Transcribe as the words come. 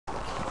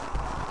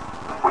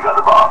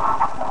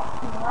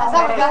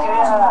thought we got him.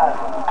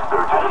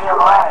 Search and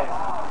destroy.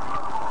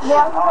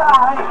 Yeah, he's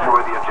alive.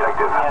 Destroy the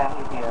objective. Yeah,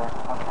 he's here.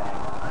 Okay.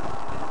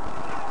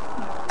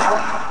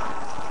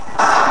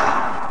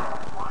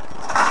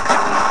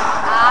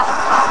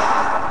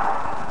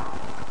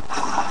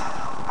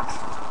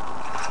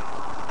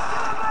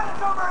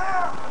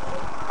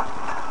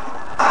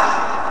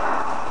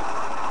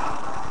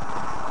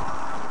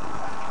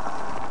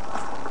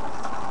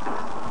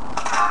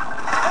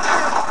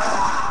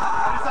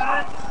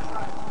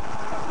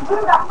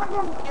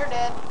 You're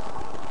dead.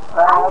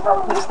 Lost that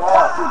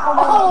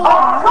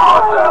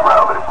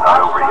round, but it's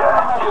not over yet.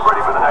 Get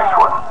ready for the next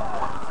one.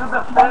 To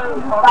the food.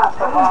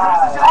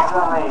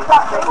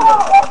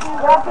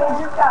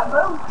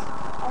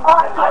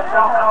 I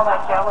jumped on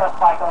that camera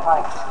spike. I was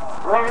like,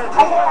 where is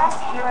he?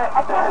 Shit.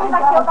 I can't believe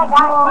I killed that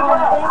guy.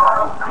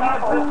 He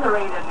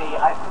eviscerated me.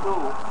 I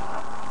flew.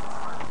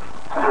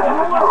 Search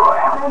and destroy.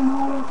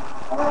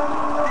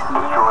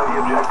 Destroy the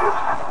objectives.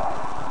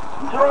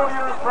 Throw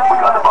your We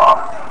got the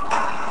bomb.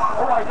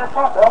 Oh, I just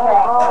saw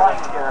right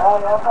here. Oh,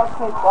 yeah, that's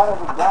pretty funny.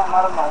 The gun,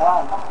 I don't know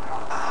why.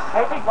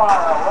 Hey, Big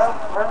Barra,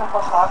 where the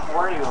fuck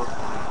were you?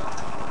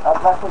 That's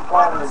actually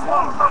part of the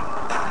gun.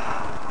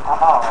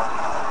 Oh.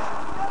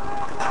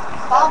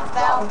 Bomb's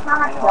down. He's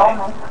not kill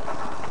me.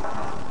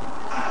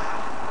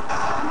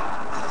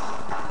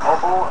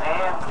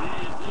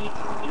 O-M-E-E.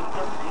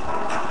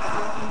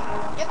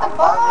 Get the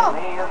bomb.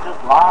 They're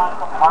just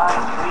lost on my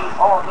street.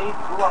 Oh, these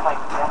two are like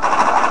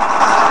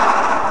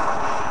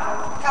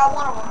Got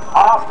one of them.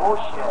 ah,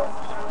 bullshit.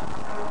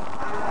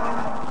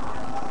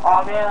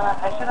 Oh man,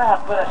 I should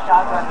have put a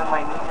shotgun in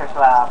my ninja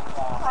slab.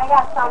 I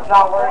got some. It's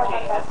not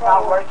working. It's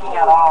not working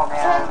at all,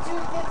 man. Tend to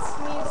get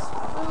me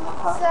spooked.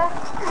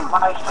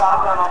 My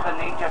shotgun on the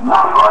ninja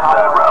slab. Lost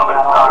that round, but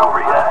it's not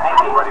over yet.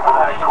 Get ready for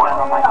the next one.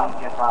 On my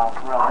ninja slab,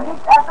 really.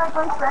 Just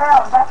epically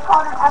failed. That's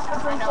called an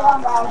epically failed,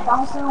 guys.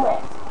 Don't do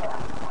it.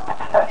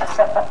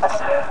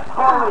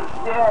 Holy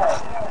shit.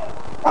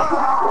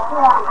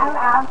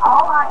 Yeah,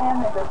 all I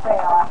am is a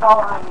fail. That's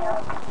all I am.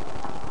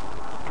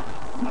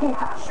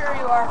 Yeah. Sure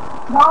you are.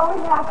 The only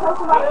reason I took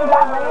somebody who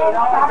got red,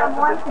 shot him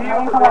once, and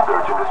then come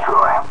Search and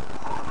destroy.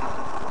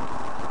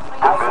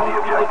 I Defend the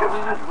objectives.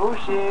 this is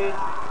bullshit.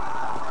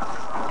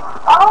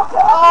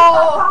 Okay.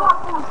 Oh.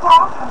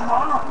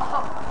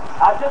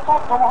 I just saw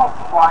Tomahawk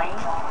flying.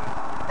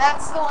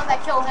 That's the one that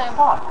killed him.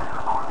 Fuck.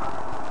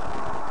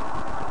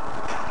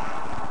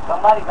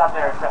 Somebody got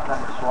their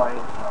equipment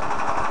destroyed.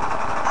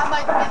 I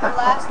might be the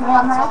last Yeah,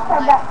 one, man, so I I'm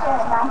said that like, shit,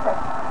 and I said,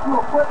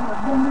 you're putting the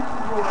business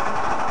to do.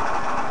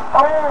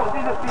 Oh,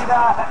 did you see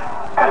that?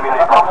 Enemy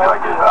napalm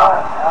strike is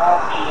out.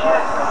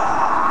 Shit.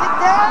 get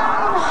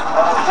down.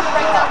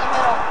 Right down the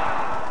middle.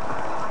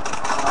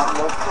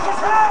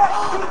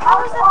 How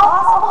is that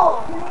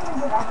possible?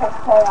 Epic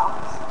fail.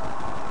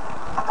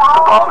 The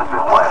bomb has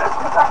been planted.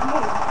 Just like me.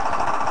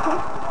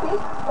 See?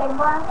 They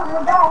learn from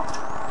the best.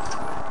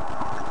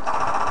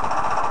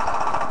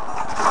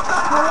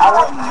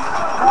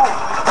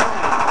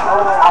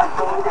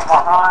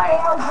 Behind.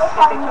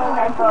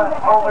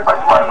 Our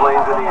spy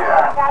plane's in the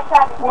air.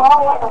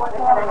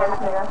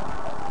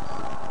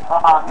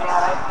 Oh man,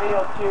 I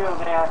feel too,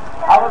 man.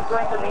 I was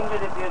going to ninja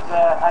defuse,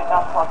 but I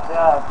got fucked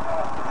up.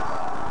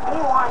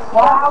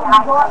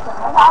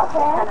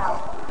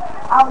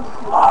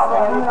 Oh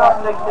man, you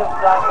got 6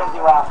 seconds,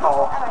 you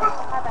asshole.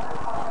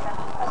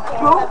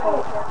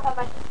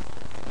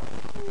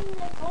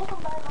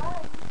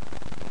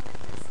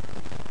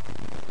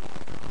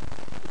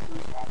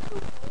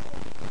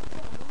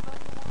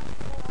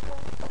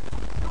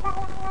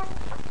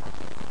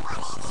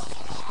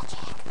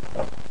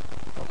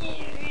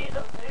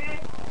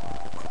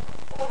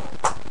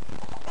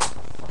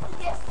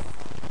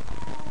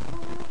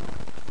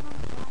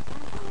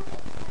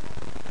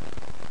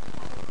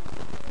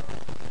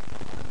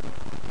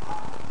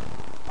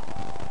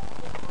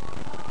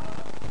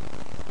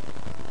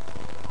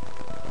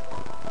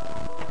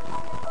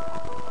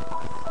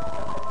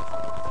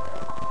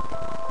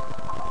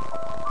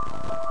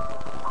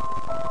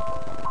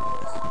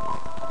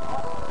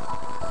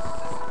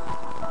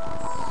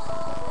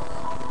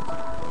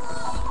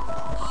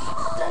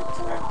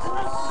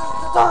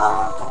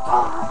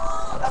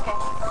 Okay.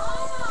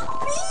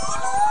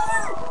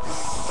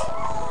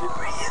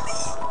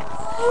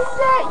 Is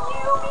that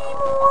you,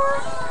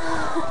 Beemore?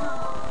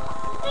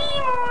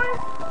 Beemore?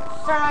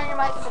 Turn on your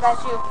mic if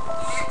that's you.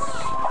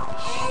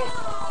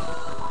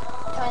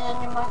 Turn on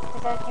your mic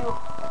if that's you.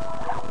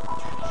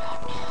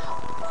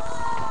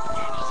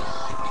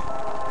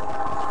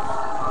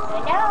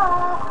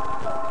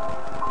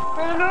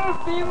 Hello,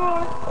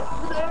 Beemore.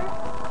 There.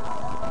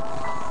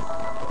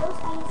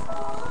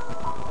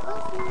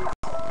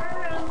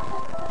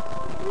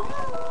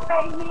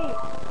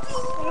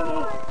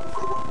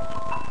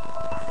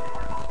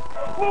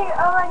 Hey,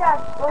 oh my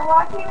gosh, we're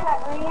watching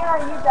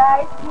Rita, you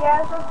guys, he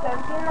has a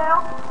 17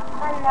 now,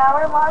 and now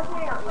we're watching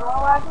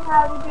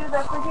how to do the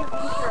freaking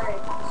Easter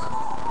egg.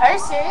 Are you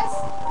serious?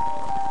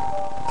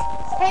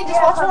 Hey, just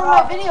Yeah, watch one of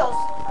my but, videos.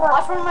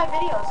 Watch one of my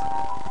videos.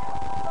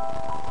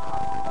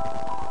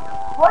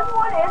 Which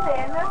one is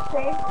it? Is this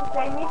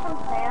Save me from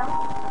Sam.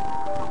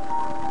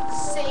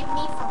 Save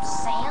me from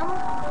Sam?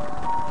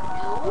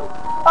 No.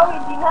 Oh, wait,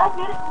 do you know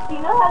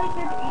how to do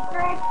the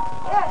Easter egg?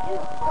 Yeah, I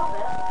do. A little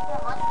bit.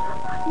 Not much.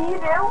 Do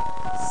you do?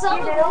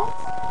 Some You of do? it.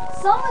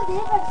 Some of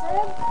it, I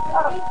said.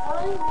 Oh. Okay,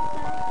 fine.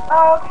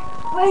 Oh,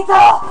 Wake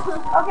up!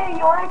 okay,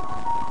 you wanna...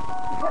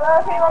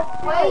 Okay, let's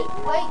do Wait, it.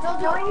 wait,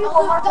 don't do Can it. we use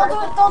Don't one do more it. Don't do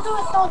it. Don't do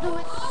it. Don't do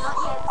it. Not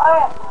yet.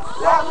 Alright,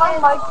 yeah, Not my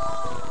yet. mic...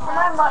 And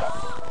my mic...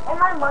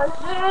 And my mic...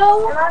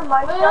 No. And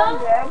my mic's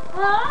going dead.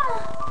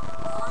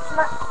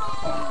 Huh?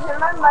 And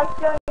my mic's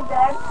going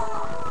dead.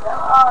 So,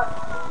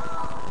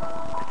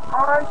 I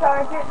wanna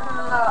charge it,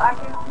 and I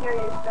can hear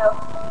you still.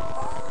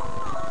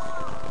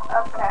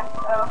 Okay,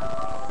 so...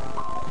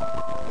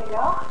 Here you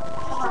go.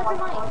 Charge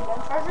your mic.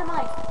 Charge your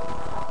mic.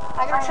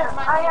 I gotta charge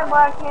mine. I am, but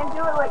I can't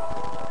do it like...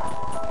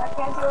 I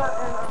can't do it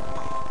in...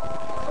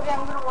 Okay,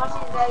 I'm gonna watch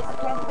you guys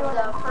do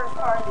the first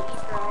part of the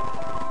Easter egg.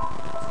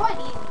 It's quite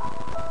easy.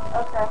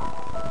 Okay.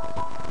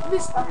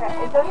 Mr.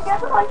 Okay, it doesn't get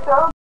to like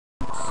throw...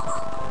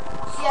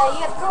 Yeah,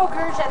 you gotta throw a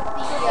Gurge at the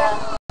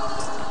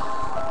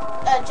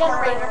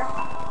generator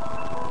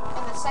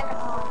in the second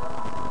one.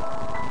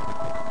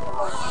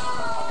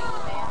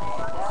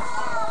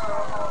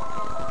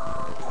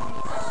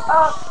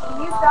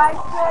 You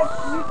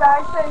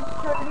guys said,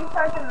 should we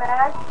start the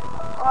match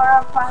or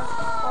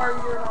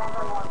your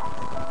number one?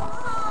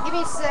 Give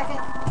me a second.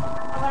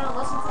 I'm gonna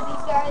listen to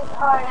these guys. I'm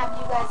gonna have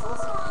you guys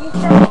listen. He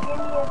said, give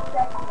me a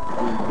second.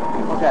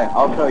 Okay,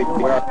 I'll show you.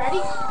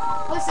 Ready?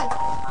 Listen.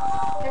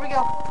 Here we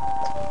go.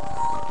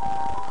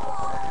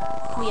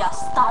 We are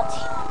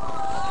starting.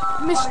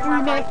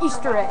 Mystery Man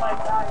Easter egg.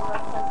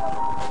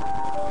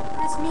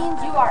 This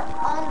means you are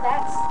on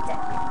that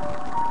step.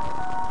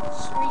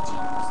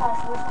 Screeching /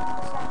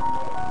 whistling sound.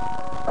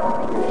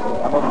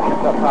 I'm gonna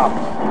pick up top.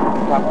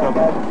 Top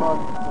cover.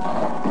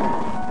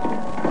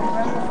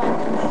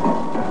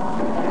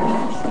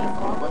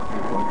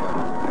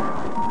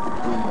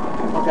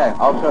 Okay,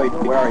 I'll show you.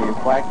 Where are you?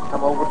 Black,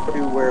 come over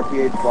to where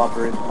PH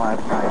Flopper is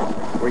last night,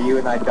 where you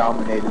and I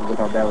dominated with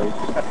our bellies.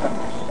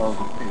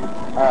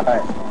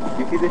 Alright,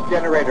 you see this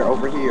generator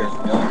over here?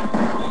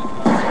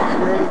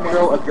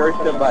 Throw a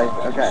Gersh device.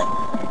 Okay,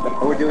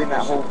 we're doing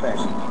that whole thing.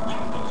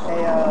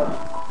 Hey,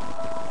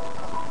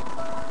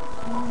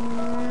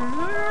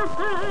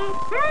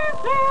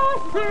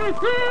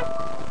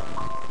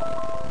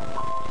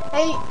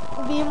 Hey,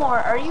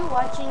 Vmore, are you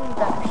watching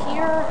the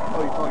Pure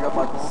oh, you calling up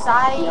my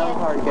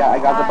Science? Yeah, I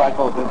got the black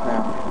hole just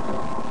now.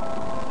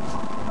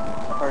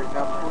 Alright,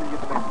 now before you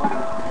get the next one,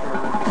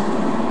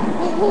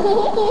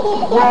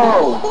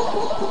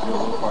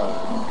 whoa!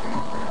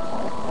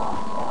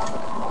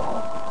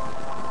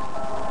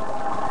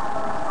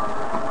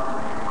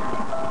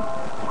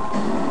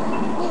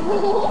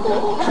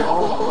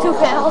 Two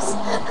fails.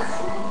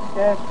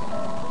 Yes.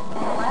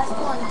 Last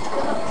one.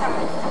 Good luck, Chuck.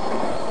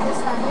 This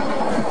time.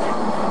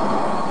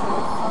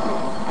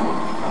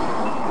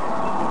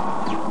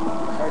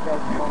 Alright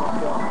guys, almost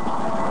done.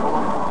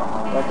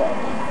 Okay.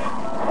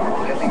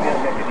 Critical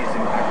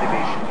mechanism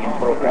activation in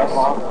progress.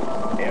 On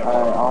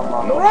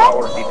No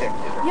power detected.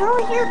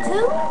 You're here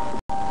too?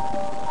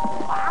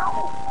 Wow.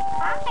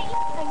 Hi.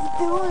 How you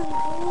doing,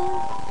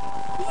 man?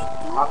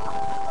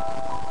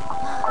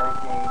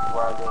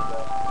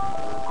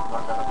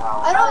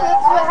 I know,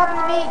 that's what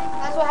happened to me.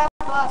 That's what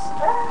happened to us.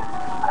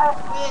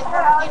 We had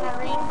hurricane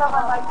Irene. We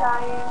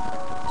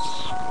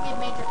had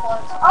major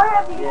floods. Oh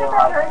yeah, do you get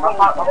that hurricane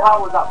my too?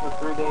 power was out for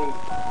 3 days.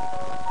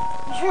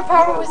 Your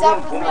power was out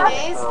for 3 Yeah,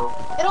 days? so-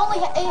 It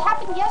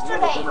happened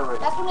yesterday. generator.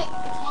 That's when it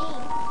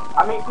came.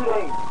 I mean 2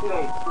 days, 2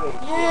 days, 2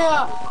 days.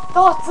 Yeah,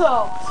 thought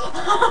so.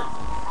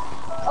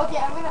 Okay,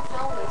 I'm gonna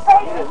film this.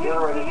 Hey, Yeah, did you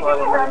generator get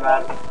flooded the really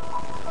bad. hurricane?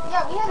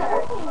 Yeah, we had a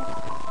hurricane.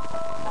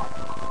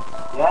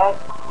 Yes.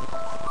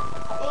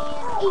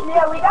 And 8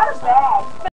 Yeah, we got a bag.